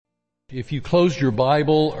If you closed your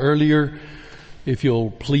Bible earlier, if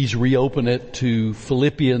you'll please reopen it to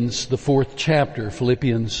Philippians, the 4th chapter,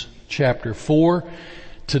 Philippians chapter 4.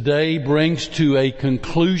 Today brings to a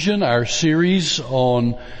conclusion our series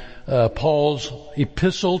on Paul's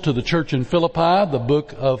epistle to the church in Philippi, the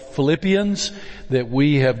book of Philippians, that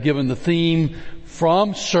we have given the theme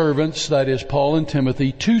from servants, that is Paul and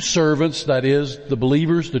Timothy, to servants, that is the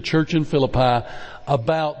believers, the church in Philippi,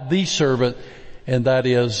 about the servant, and that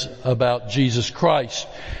is about Jesus Christ.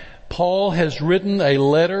 Paul has written a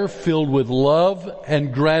letter filled with love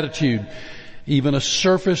and gratitude. Even a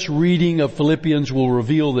surface reading of Philippians will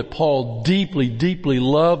reveal that Paul deeply, deeply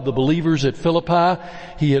loved the believers at Philippi.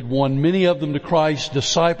 He had won many of them to Christ,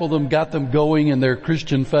 discipled them, got them going in their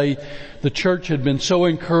Christian faith. The church had been so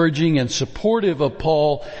encouraging and supportive of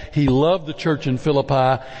Paul. He loved the church in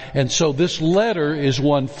Philippi. And so this letter is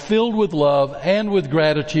one filled with love and with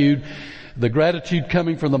gratitude. The gratitude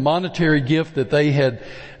coming from the monetary gift that they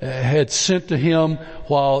had sent to him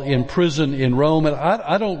while in prison in Rome. And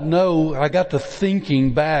I don't know, I got to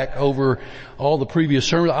thinking back over all the previous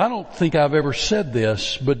sermons. I don't think I've ever said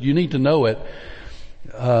this, but you need to know it.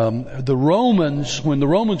 The Romans, when the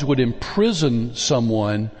Romans would imprison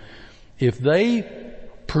someone, if they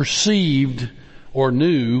perceived or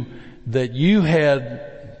knew that you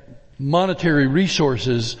had monetary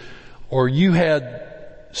resources or you had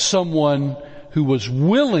someone who was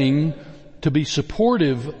willing to be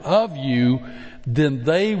supportive of you, then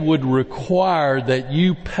they would require that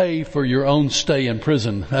you pay for your own stay in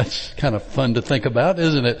prison. That's kind of fun to think about,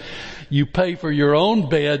 isn't it? You pay for your own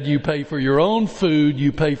bed, you pay for your own food,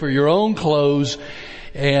 you pay for your own clothes.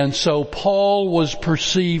 And so Paul was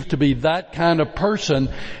perceived to be that kind of person,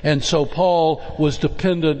 and so Paul was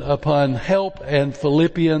dependent upon help, and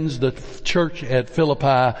Philippians, the church at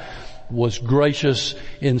Philippi, was gracious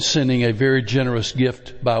in sending a very generous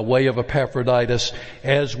gift by way of Epaphroditus,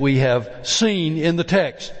 as we have seen in the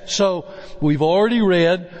text. So we've already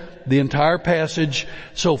read the entire passage.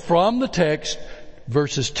 So from the text,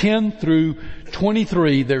 verses 10 through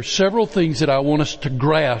 23, there's several things that I want us to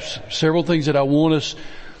grasp, several things that I want us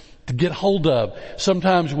to get hold of.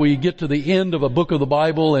 Sometimes we get to the end of a book of the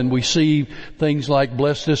Bible and we see things like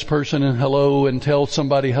bless this person and hello and tell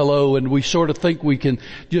somebody hello, and we sort of think we can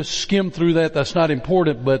just skim through that. That's not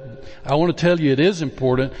important, but I want to tell you it is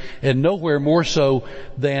important, and nowhere more so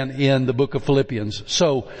than in the book of Philippians.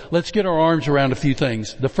 So let's get our arms around a few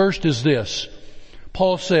things. The first is this.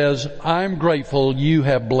 Paul says, I'm grateful you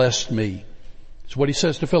have blessed me. That's what he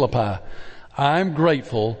says to Philippi. I'm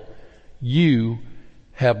grateful you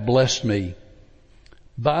have blessed me.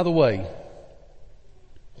 By the way,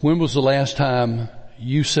 when was the last time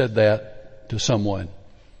you said that to someone?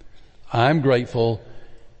 I'm grateful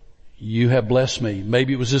you have blessed me.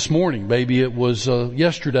 Maybe it was this morning. Maybe it was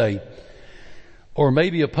yesterday. Or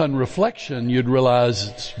maybe upon reflection, you'd realize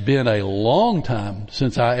it's been a long time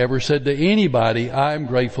since I ever said to anybody, I'm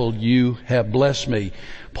grateful you have blessed me.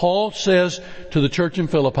 Paul says to the church in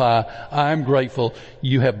Philippi, I'm grateful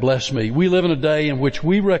you have blessed me. We live in a day in which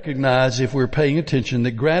we recognize, if we're paying attention,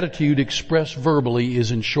 that gratitude expressed verbally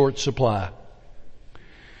is in short supply.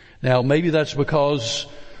 Now, maybe that's because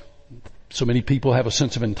so many people have a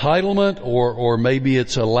sense of entitlement, or maybe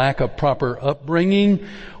it's a lack of proper upbringing,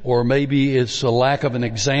 or maybe it's a lack of an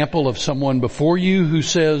example of someone before you who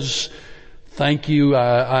says, thank you,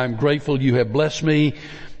 I'm grateful you have blessed me.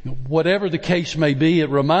 Whatever the case may be, it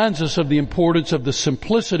reminds us of the importance of the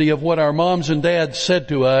simplicity of what our moms and dads said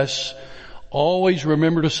to us. Always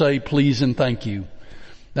remember to say please and thank you.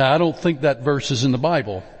 Now, I don't think that verse is in the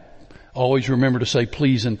Bible. Always remember to say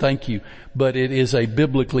please and thank you. But it is a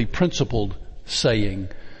biblically principled saying.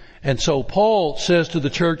 And so Paul says to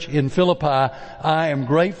the church in Philippi, I am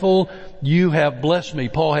grateful you have blessed me.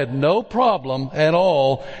 Paul had no problem at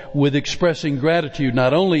all with expressing gratitude,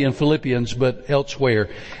 not only in Philippians, but elsewhere.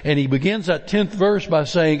 And he begins that 10th verse by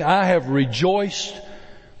saying, I have rejoiced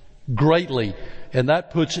greatly. And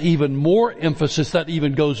that puts even more emphasis, that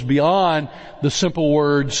even goes beyond the simple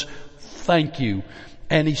words, thank you.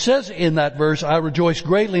 And he says in that verse, I rejoice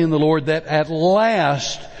greatly in the Lord that at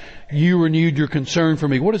last you renewed your concern for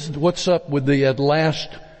me. What's up with the at last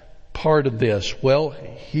part of this? Well,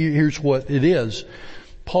 here's what it is.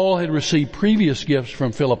 Paul had received previous gifts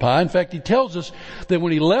from Philippi. In fact, he tells us that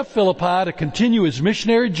when he left Philippi to continue his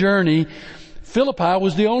missionary journey, Philippi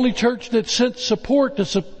was the only church that sent support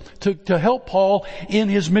to help Paul in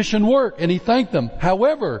his mission work, and he thanked them.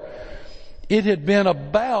 However, it had been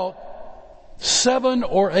about 7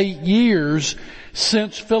 or 8 years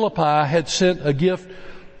since Philippi had sent a gift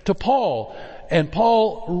to Paul. And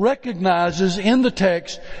Paul recognizes in the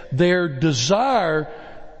text their desire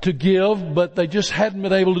to give, but they just hadn't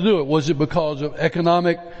been able to do it. Was it because of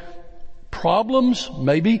economic problems?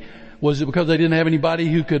 Maybe. Was it because they didn't have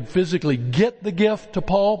anybody who could physically get the gift to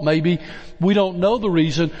Paul? Maybe. We don't know the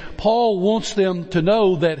reason. Paul wants them to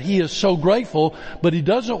know that he is so grateful, but he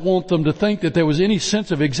doesn't want them to think that there was any sense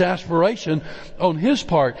of exasperation on his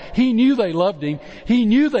part. He knew they loved him. He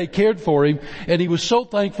knew they cared for him, and he was so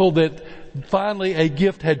thankful that finally a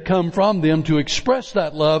gift had come from them to express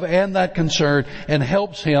that love and that concern, and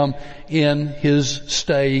helps him in his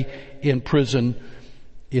stay in prison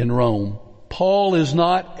in Rome. Paul is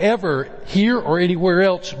not ever here or anywhere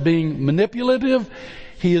else being manipulative.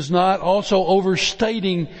 He is not also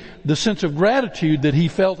overstating the sense of gratitude that he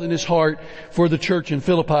felt in his heart for the church in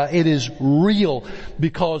Philippi. It is real,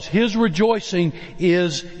 because his rejoicing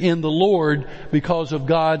is in the Lord because of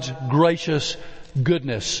God's gracious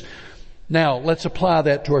goodness. Now, let's apply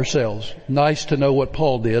that to ourselves. Nice to know what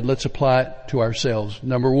Paul did. Let's apply it to ourselves.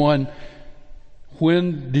 Number one,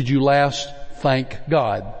 when did you last thank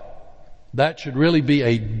God? That should really be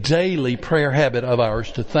a daily prayer habit of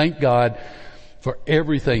ours, to thank God for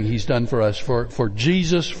everything He's done for us, for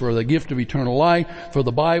Jesus, for the gift of eternal life, for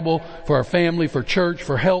the Bible, for our family, for church,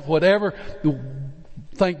 for health, whatever.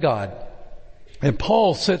 Thank God. And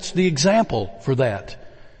Paul sets the example for that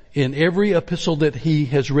in every epistle that he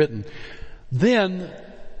has written. Then,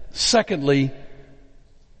 secondly,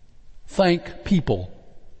 thank people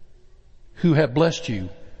who have blessed you.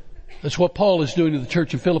 That's what Paul is doing to the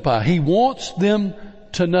church in Philippi. He wants them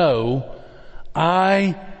to know,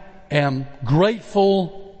 I am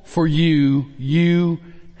grateful for you. You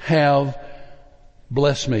have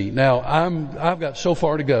blessed me. Now, I've got so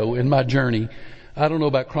far to go in my journey. I don't know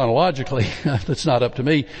about chronologically. That's not up to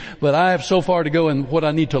me. But I have so far to go in what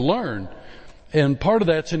I need to learn. And part of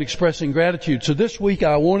that's in expressing gratitude. So this week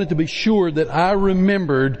I wanted to be sure that I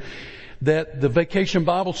remembered that the Vacation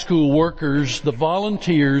Bible School workers, the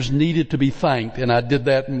volunteers, needed to be thanked. And I did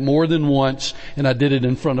that more than once, and I did it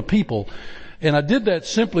in front of people. And I did that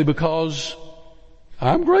simply because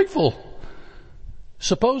I'm grateful.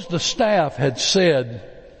 Suppose the staff had said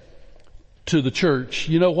to the church,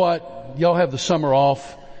 you know what, y'all have the summer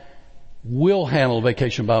off, we'll handle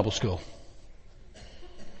Vacation Bible School.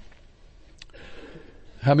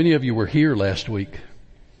 How many of you were here last week?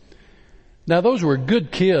 Now those were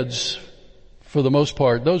good kids. For the most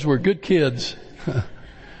part, those were good kids.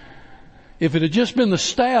 If it had just been the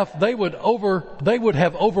staff, they would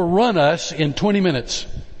have overrun us in 20 minutes.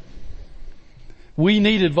 We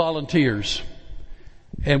needed volunteers.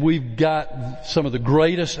 And we've got some of the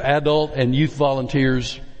greatest adult and youth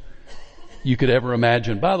volunteers you could ever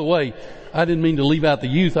imagine. By the way, I didn't mean to leave out the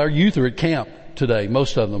youth. Our youth are at camp today.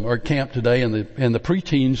 Most of them are at camp today, and the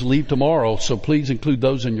preteens leave tomorrow. So please include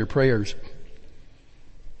those in your prayers.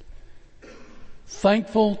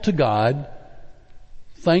 Thankful to God,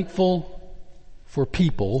 thankful for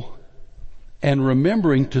people, and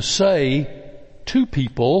remembering to say to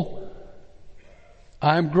people,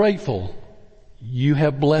 I'm grateful. You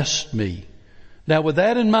have blessed me. Now with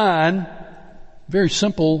that in mind, very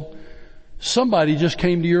simple, somebody just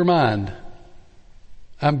came to your mind.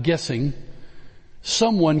 I'm guessing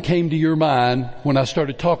someone came to your mind when I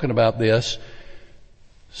started talking about this.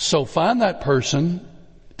 So find that person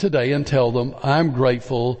today and tell them, I'm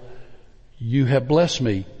grateful you have blessed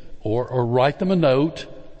me. Or write them a note.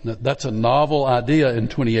 That's a novel idea in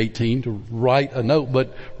 2018, to write a note,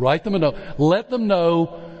 but write them a note. Let them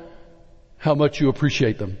know how much you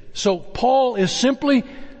appreciate them. So Paul is simply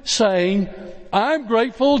saying, I'm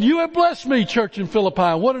grateful you have blessed me, church in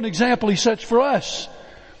Philippi. What an example he sets for us.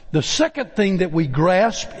 The second thing that we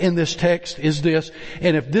grasp in this text is this,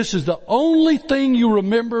 and if this is the only thing you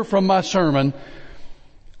remember from my sermon,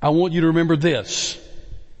 I want you to remember this.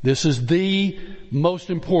 This is the most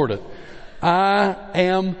important. I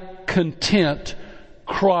am content.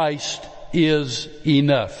 Christ is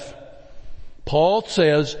enough. Paul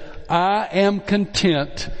says, I am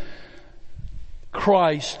content.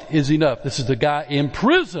 Christ is enough. This is the guy in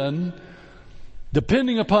prison,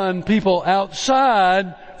 depending upon people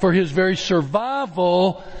outside for his very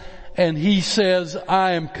survival, and he says,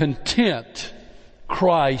 I am content.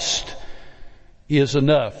 Christ is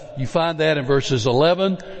enough. You find that in verses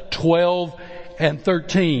 11, 12, and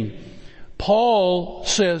 13. Paul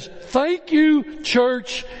says, thank you,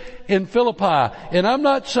 church in Philippi. And I'm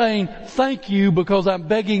not saying thank you because I'm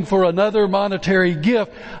begging for another monetary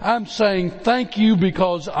gift. I'm saying thank you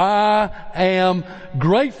because I am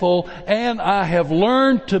grateful and I have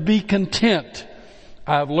learned to be content.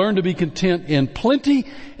 I've learned to be content in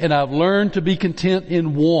plenty, and I've learned to be content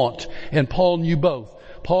in want. And Paul knew both.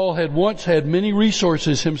 Paul had once had many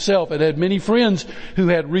resources himself and had many friends who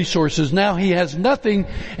had resources. Now he has nothing,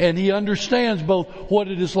 and he understands both what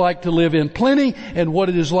it is like to live in plenty and what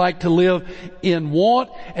it is like to live in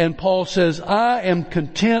want. And Paul says, I am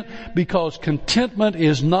content because contentment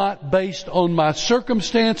is not based on my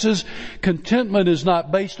circumstances. Contentment is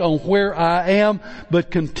not based on where I am,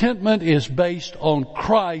 but contentment is based on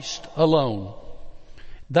Christ alone.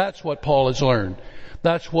 That's what Paul has learned.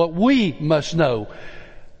 That's what we must know.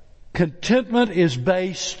 Contentment is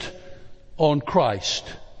based on Christ.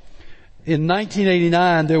 In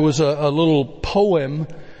 1989, there was a little poem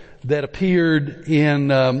that appeared in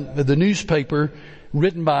the newspaper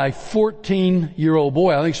written by a 14-year-old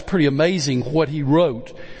boy. I think it's pretty amazing what he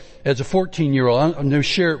wrote as a 14-year-old. I'm going to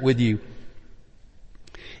share it with you.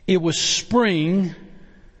 It was spring,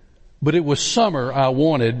 but it was summer I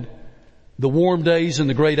wanted, the warm days and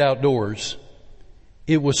the great outdoors.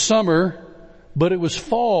 It was summer, but it was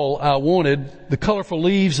fall I wanted, the colorful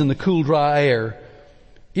leaves and the cool dry air.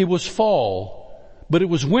 It was fall, but it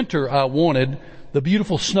was winter I wanted, the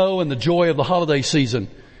beautiful snow and the joy of the holiday season.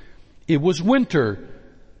 It was winter,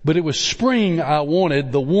 but it was spring I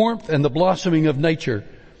wanted, the warmth and the blossoming of nature.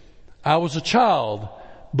 I was a child,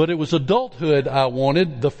 but it was adulthood I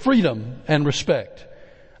wanted, the freedom and respect.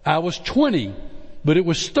 I was 20, but it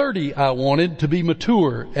was 30 I wanted, to be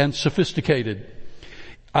mature and sophisticated.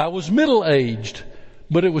 I was middle-aged,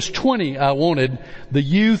 but it was 20 I wanted, the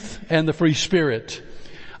youth and the free spirit.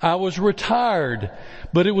 I was retired,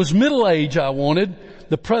 but it was middle age I wanted,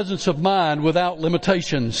 the presence of mind without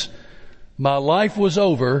limitations. My life was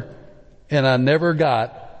over, and I never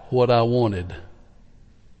got what I wanted.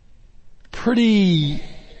 Pretty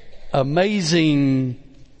amazing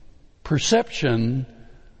perception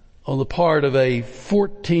on the part of a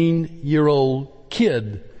 14-year-old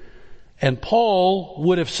kid. And Paul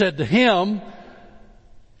would have said to him,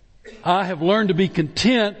 I have learned to be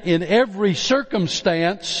content in every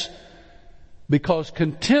circumstance, because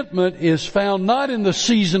contentment is found not in the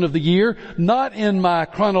season of the year, not in my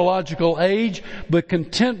chronological age, but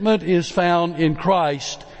contentment is found in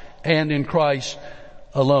Christ and in Christ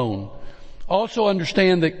alone. Also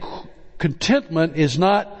understand that contentment is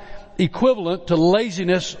not equivalent to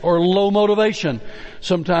laziness or low motivation.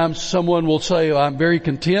 Sometimes someone will say, I'm very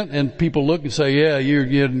content, and people look and say, yeah,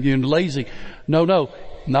 you're lazy. No,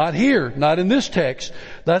 not here, not in this text.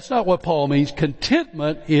 That's not what Paul means.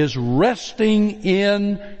 Contentment is resting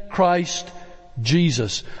in Christ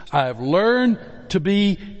Jesus. I have learned to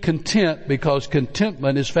be content because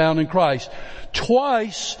contentment is found in Christ.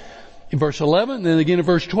 Twice in verse 11 and then again in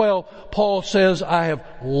verse 12, Paul says, I have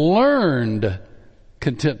learned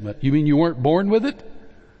contentment. You mean you weren't born with it?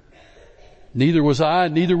 Neither was I,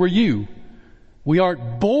 neither were you. We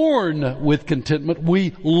aren't born with contentment.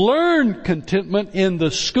 We learn contentment in the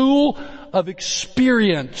school of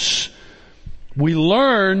experience. We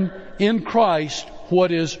learn in Christ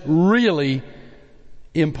what is really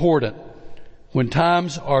important. When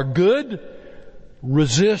times are good,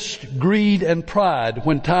 resist greed and pride.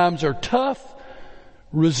 When times are tough,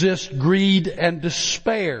 resist greed and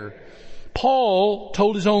despair. Paul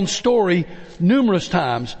told his own story numerous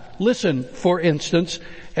times. Listen, for instance,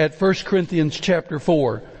 at 1 Corinthians chapter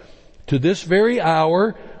 4. To this very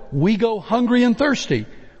hour, we go hungry and thirsty.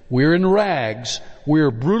 We're in rags.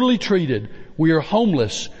 We're brutally treated. We are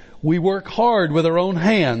homeless. We work hard with our own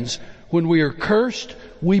hands. When we are cursed,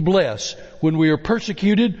 we bless. When we are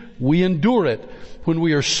persecuted, we endure it. When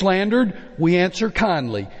we are slandered, we answer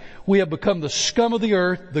kindly. We have become the scum of the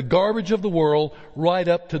earth, the garbage of the world, right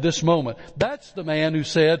up to this moment. That's the man who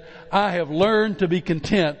said, I have learned to be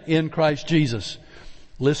content in Christ Jesus.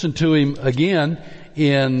 Listen to him again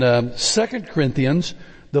in 2 Corinthians,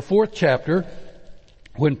 the 4th chapter,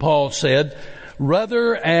 when Paul said,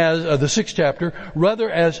 rather as, the 6th chapter,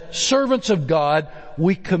 rather as servants of God,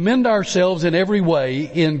 we commend ourselves in every way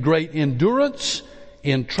in great endurance,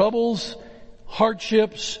 in troubles,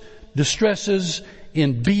 hardships, distresses,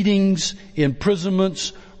 in beatings,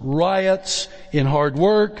 imprisonments, riots, in hard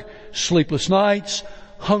work, sleepless nights,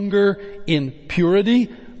 hunger, in purity,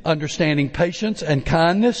 understanding patience and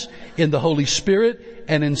kindness, in the Holy Spirit,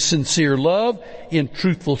 and in sincere love, in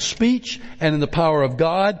truthful speech, and in the power of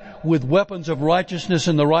God, with weapons of righteousness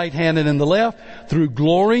in the right hand and in the left, through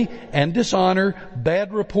glory and dishonor,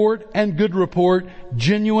 bad report and good report,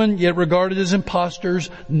 genuine yet regarded as impostors,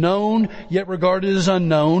 known yet regarded as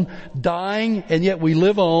unknown, dying and yet we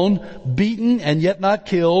live on, beaten and yet not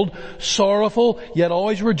killed, sorrowful yet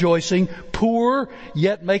always rejoicing, poor,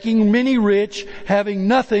 yet making many rich, having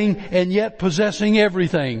nothing, and yet possessing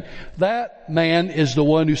everything. That man is the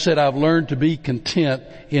one who said, I've learned to be content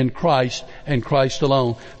in Christ and Christ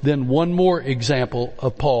alone. Then one more example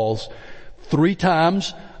of Paul's. 3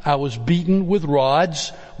 times I was beaten with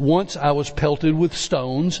rods. Once I was pelted with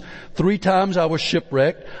stones. 3 times I was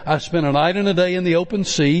shipwrecked. I spent a night and a day in the open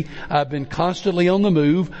sea. I've been constantly on the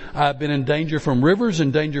move. I've been in danger from rivers, in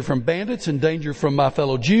danger from bandits, in danger from my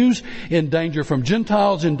fellow Jews, in danger from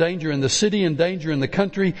Gentiles, in danger in the city, in danger in the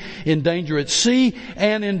country, in danger at sea,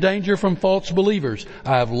 and in danger from false believers.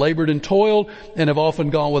 I have labored and toiled and have often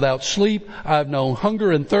gone without sleep. I've known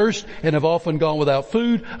hunger and thirst and have often gone without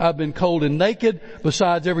food. I've been cold and naked.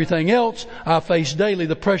 Besides everything else, I face daily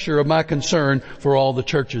the pressure of my concern for all the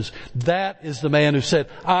churches. That is the man who said,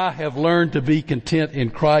 I have learned to be content in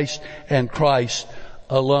Christ and Christ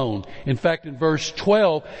alone. In fact, in verse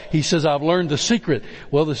 12, he says, I've learned the secret.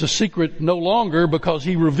 Well, there's a secret no longer because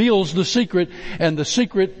he reveals the secret, and the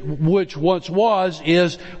secret which once was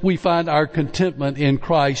is we find our contentment in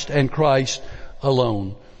Christ and Christ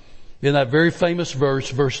alone. In that very famous verse,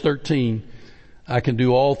 verse 13, I can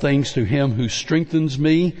do all things through him who strengthens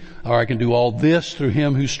me, or I can do all this through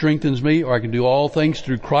him who strengthens me, or I can do all things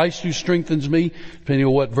through Christ who strengthens me, depending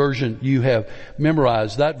on what version you have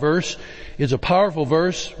memorized. That verse is a powerful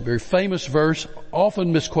verse, very famous verse,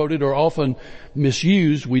 often misquoted or often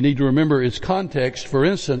misused. We need to remember its context. For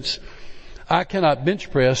instance, I cannot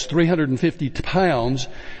bench press 350 pounds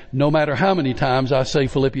no matter how many times I say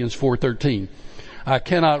Philippians 4:13. I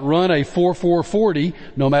cannot run a 4:40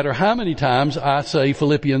 no matter how many times I say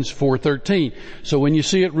Philippians 4:13. So when you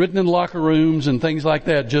see it written in locker rooms and things like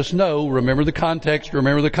that, just know, remember the context,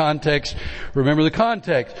 remember the context, remember the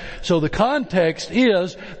context. So the context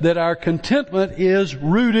is that our contentment is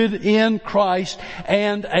rooted in Christ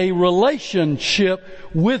and a relationship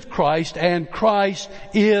with Christ, and Christ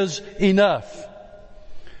is enough.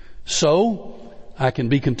 So, I can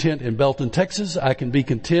be content in Belton, Texas. I can be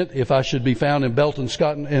content if I should be found in Belton,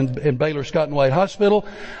 Scott, in Baylor Scott and White Hospital.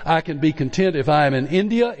 I can be content if I am in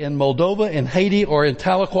India, in Moldova, in Haiti, or in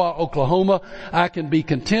Tahlequah, Oklahoma. I can be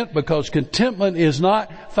content because contentment is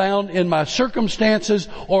not found in my circumstances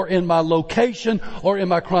or in my location or in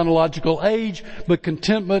my chronological age, but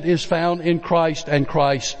contentment is found in Christ and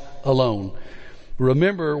Christ alone.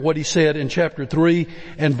 Remember what he said in chapter 3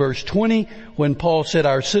 and verse 20 when Paul said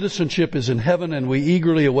our citizenship is in heaven and we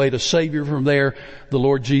eagerly await a Savior from there, the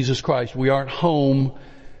Lord Jesus Christ. We aren't home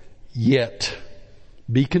yet.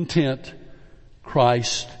 Be content.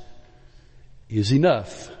 Christ is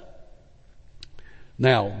enough.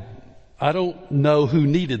 Now, I don't know who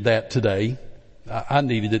needed that today. I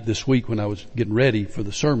needed it this week when I was getting ready for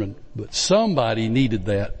the sermon, but somebody needed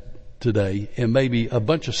that today, and maybe a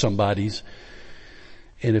bunch of somebodies.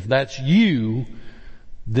 And if that's you,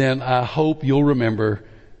 then I hope you'll remember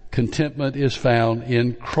contentment is found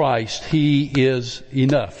in Christ. He is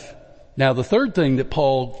enough. Now, the third thing that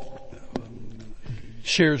Paul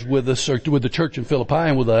shares with us, or with the church in Philippi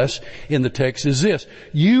and with us in the text, is this.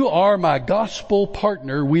 You are my gospel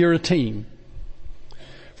partner. We are a team.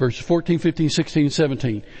 Verses 14, 15, 16,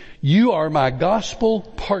 17. You are my gospel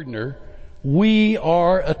partner. We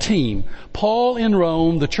are a team. Paul in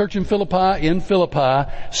Rome, the church in Philippi,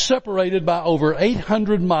 separated by over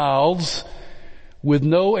 800 miles with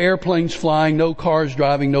no airplanes flying, no cars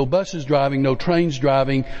driving, no buses driving, no trains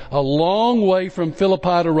driving, a long way from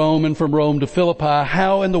Philippi to Rome and from Rome to Philippi.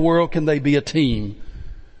 How in the world can they be a team?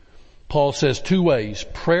 Paul says 2 ways,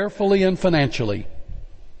 prayerfully and financially.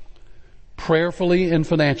 Prayerfully and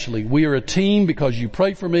financially. We are a team because you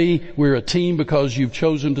pray for me. We're a team because you've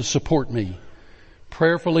chosen to support me.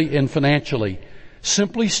 Prayerfully and financially.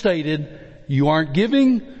 Simply stated, you aren't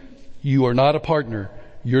giving, you are not a partner.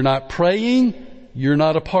 You're not praying, you're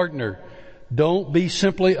not a partner. Don't be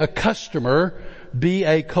simply a customer. Be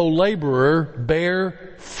a co-laborer.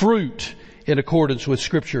 Bear fruit in accordance with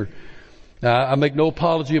Scripture. Now, I make no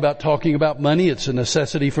apology about talking about money. It's a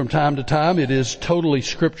necessity from time to time. It is totally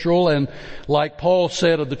scriptural. And like Paul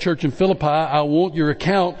said of the church in Philippi, I want your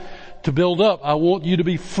account to build up. I want you to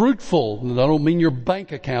be fruitful. I don't mean your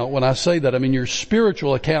bank account when I say that. I mean your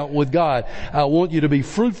spiritual account with God. I want you to be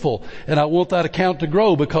fruitful. And I want that account to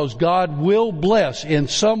grow because God will bless in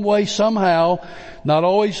some way, somehow. Not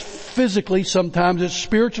always physically. Sometimes it's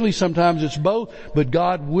spiritually. Sometimes it's both. But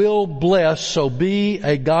God will bless. So be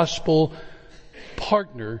a gospel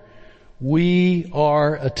partner. We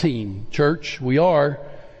are a team. Church, we are.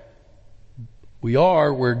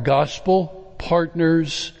 We're gospel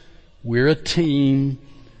partners. We're a team.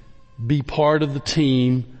 Be part of the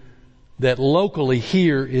team that locally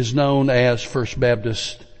here is known as First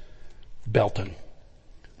Baptist Belton.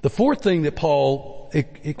 The fourth thing that Paul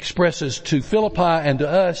expresses to Philippi and to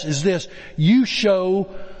us is this: you show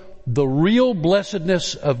the real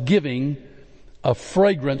blessedness of giving a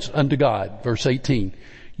fragrance unto God. Verse 18.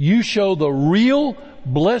 You show the real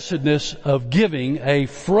blessedness of giving a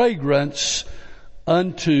fragrance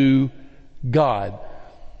unto God.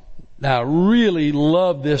 Now, I really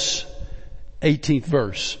love this 18th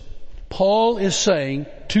verse. Paul is saying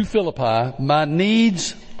to Philippi, my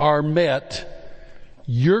needs are met.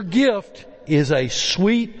 Your gift is a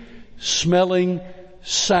sweet smelling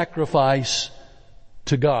sacrifice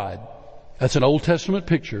to God. That's an Old Testament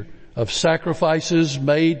picture of sacrifices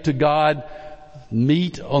made to God.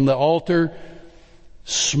 Meat on the altar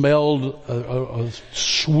smelled a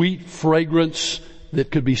sweet fragrance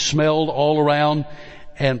that could be smelled all around.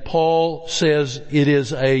 And Paul says it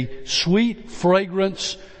is a sweet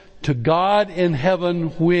fragrance to God in heaven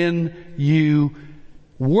when you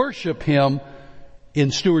worship Him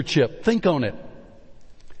in stewardship. Think on it.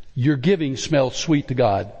 Your giving smells sweet to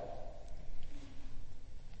God.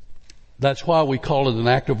 That's why we call it an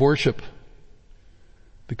act of worship,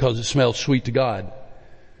 because it smells sweet to God.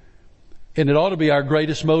 And it ought to be our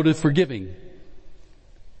greatest motive for giving,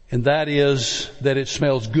 and that is that it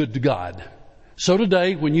smells good to God. So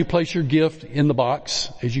today, when you place your gift in the box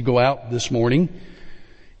as you go out this morning,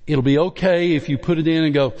 it'll be okay if you put it in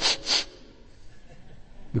and go,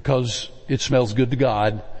 because it smells good to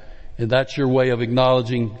God. And that's your way of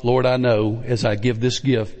acknowledging, Lord, I know as I give this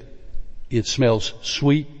gift, it smells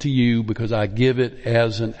sweet to you because I give it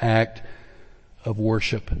as an act of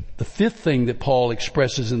worship. The fifth thing that Paul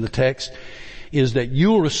expresses in the text is that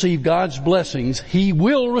you'll receive God's blessings. He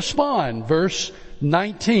will respond. Verse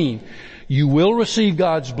 19. You will receive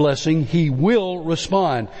God's blessing. He will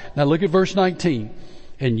respond. Now look at verse 19.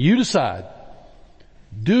 And you decide,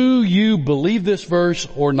 do you believe this verse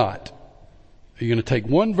or not? Are you going to take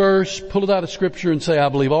one verse, pull it out of Scripture and say, I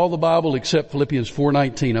believe all the Bible except Philippians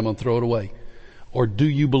 4:19. I'm going to throw it away. Or do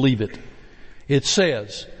you believe it? It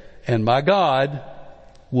says, and my God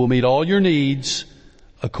will meet all your needs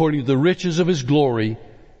according to the riches of His glory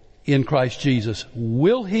in Christ Jesus.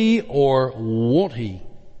 Will He or won't He?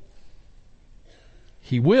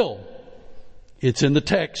 He will. It's in the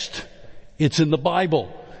text. It's in the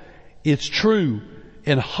Bible. It's true.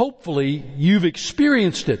 And hopefully you've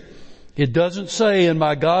experienced it. It doesn't say, and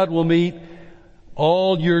my God will meet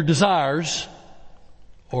all your desires,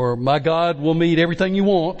 or my God will meet everything you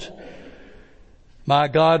want. My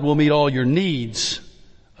God will meet all your needs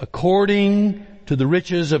according to the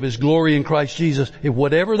riches of His glory in Christ Jesus. If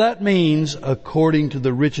whatever that means, according to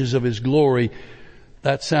the riches of His glory,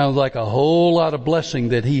 that sounds like a whole lot of blessing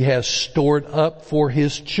that He has stored up for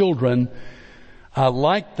His children. I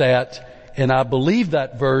like that, and I believe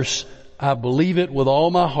that verse. I believe it with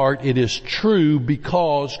all my heart. It is true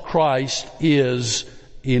because Christ is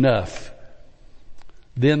enough.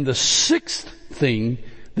 Then the sixth thing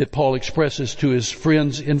that Paul expresses to his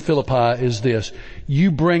friends in Philippi is this: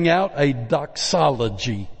 you bring out a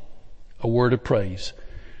doxology, a word of praise.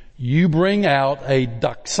 You bring out a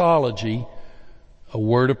doxology, a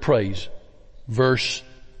word of praise. Verse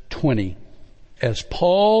 20. As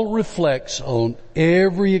Paul reflects on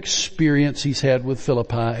every experience he's had with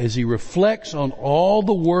Philippi, as he reflects on all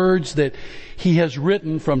the words that he has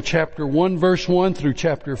written from chapter 1 verse 1 through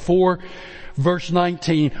chapter 4 verse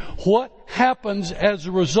 19, what happens as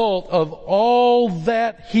a result of all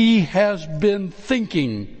that he has been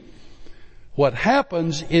thinking? What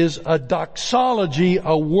happens is a doxology,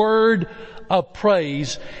 a word of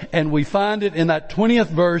praise, and we find it in that 20th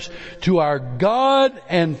verse. To our God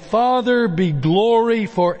and Father be glory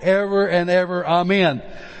forever and ever. Amen.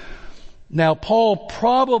 Now Paul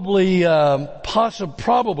probably,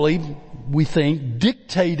 we think,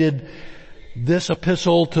 dictated this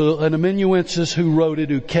epistle to an amanuensis who wrote it,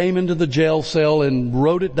 who came into the jail cell and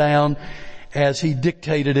wrote it down as he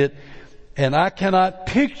dictated it. And I cannot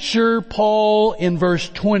picture Paul in verse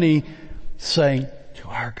 20 saying, to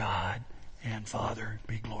our God and Father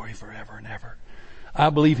be glory forever and ever. I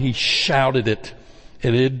believe he shouted it.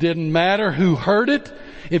 And it didn't matter who heard it.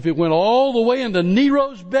 If it went all the way into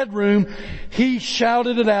Nero's bedroom, he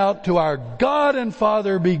shouted it out, to our God and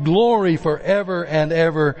Father be glory forever and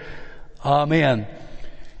ever. Amen.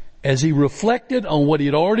 As he reflected on what he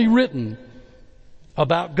had already written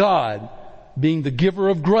about God being the giver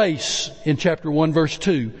of grace in chapter 1 verse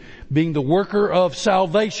 2, being the worker of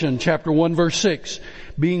salvation, chapter 1 verse 6,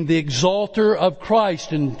 being the exalter of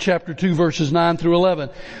Christ in chapter 2 verses 9 through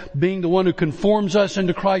 11, being the one who conforms us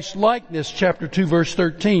into Christ's likeness, chapter 2 verse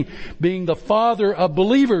 13, being the father of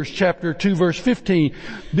believers, chapter 2 verse 15,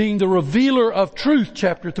 being the revealer of truth,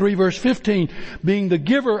 chapter 3 verse 15, being the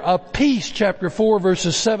giver of peace, chapter 4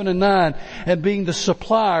 verses 7 and 9, and being the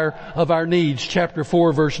supplier of our needs, chapter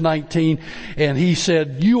 4 verse 19. And he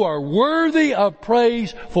said, you are worthy of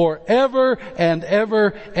praise forever and ever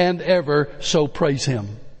and ever, so praise him.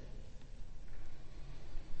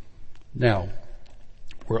 Now,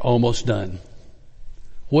 we're almost done.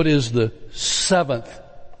 What is the seventh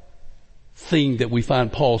thing that we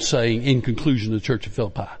find Paul saying in conclusion to the church of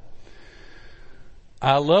Philippi?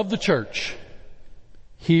 I love the church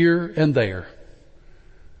here and there.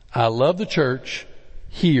 I love the church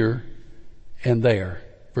here and there.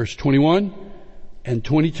 Verse 21 and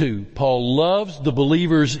 22. Paul loves the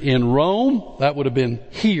believers in Rome. That would have been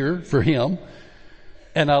here for him.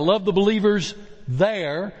 And I love the believers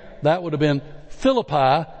there. That would have been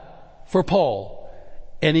Philippi for Paul.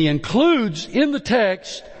 And he includes in the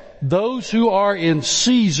text those who are in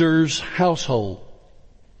Caesar's household.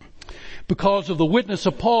 Because of the witness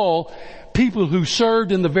of Paul, people who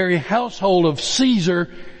served in the very household of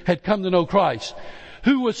Caesar had come to know Christ.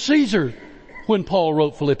 Who was Caesar when Paul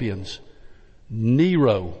wrote Philippians?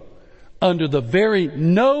 Nero. Under the very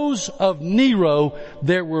nose of Nero,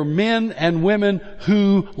 there were men and women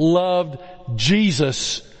who loved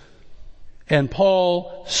Jesus. And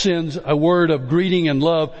Paul sends a word of greeting and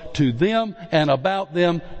love to them and about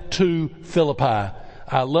them to Philippi.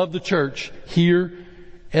 I love the church here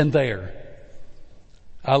and there.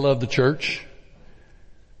 I love the church.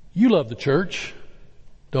 You love the church,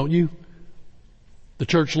 don't you? The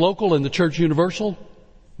church local and the church universal.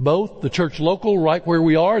 Both. The church local, right where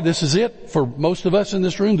we are. This is it. For most of us in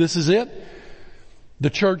this room, this is it. The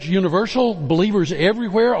church universal, believers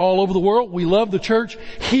everywhere, all over the world. We love the church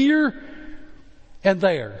here and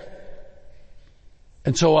there.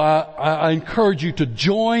 And so I encourage you to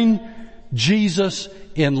join Jesus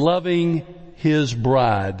in loving his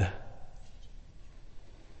bride.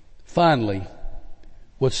 Finally,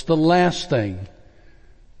 what's the last thing?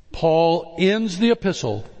 Paul ends the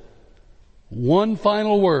epistle. One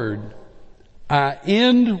final word. I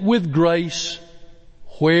end with grace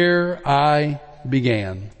where I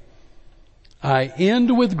began. I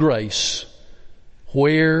end with grace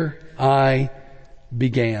where I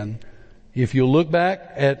began. If you look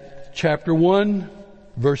back at chapter 1,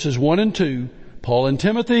 verses 1 and 2, Paul and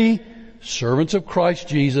Timothy, servants of Christ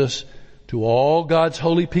Jesus, to all God's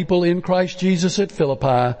holy people in Christ Jesus at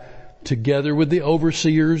Philippi, together with the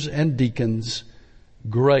overseers and deacons,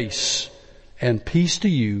 grace and peace to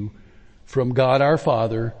you from God our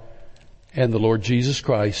Father and the Lord Jesus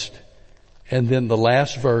Christ. And then the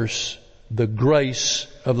last verse, the grace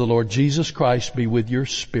of the Lord Jesus Christ be with your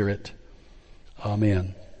spirit.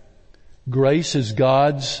 Amen. Grace is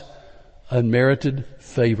God's unmerited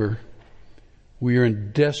favor. We are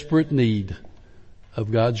in desperate need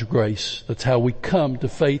of God's grace. That's how we come to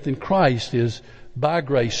faith in Christ, is by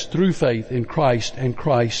grace through faith in Christ and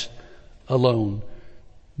Christ alone.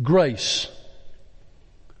 Grace.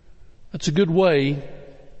 That's a good way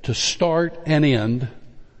to start and end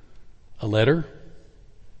a letter,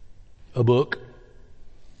 a book,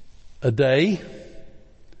 a day,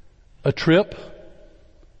 a trip,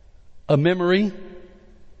 a memory,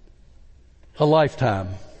 a lifetime.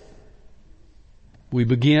 We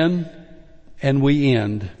begin and we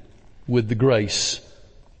end with the grace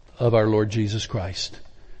of our Lord Jesus Christ.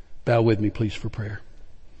 Bow with me, please, for prayer.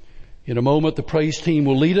 In a moment, the praise team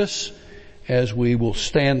will lead us as we will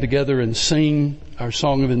stand together and sing our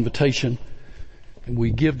song of invitation. And we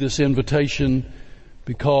give this invitation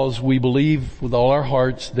because we believe with all our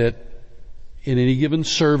hearts that in any given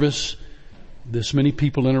service, this many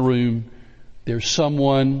people in a room, there's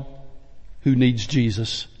someone who needs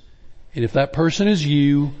Jesus. And if that person is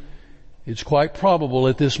you, it's quite probable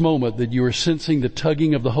at this moment that you are sensing the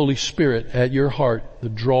tugging of the Holy Spirit at your heart, the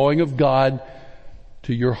drawing of God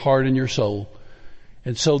to your heart and your soul.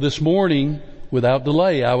 And so this morning, without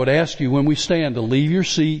delay, I would ask you when we stand to leave your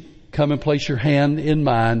seat, come and place your hand in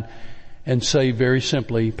mine and say very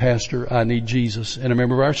simply, Pastor, I need Jesus. And a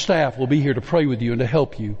member of our staff will be here to pray with you and to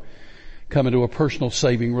help you come into a personal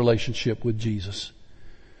saving relationship with Jesus.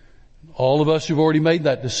 All of us who've already made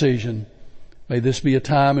that decision, may this be a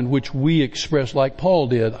time in which we express, like Paul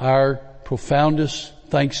did, our profoundest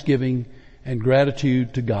thanksgiving and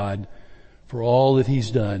gratitude to God for all that he's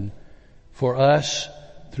done for us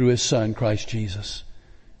through his Son, Christ Jesus.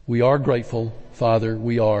 We are grateful, Father,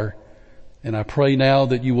 we are. And I pray now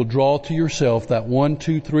that you will draw to yourself that 1,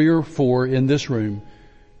 2, 3, or 4 in this room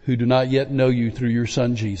who do not yet know you through your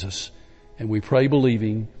Son Jesus. And we pray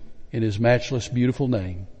believing in His matchless beautiful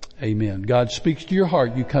name. Amen. God speaks to your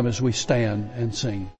heart. You come as we stand and sing.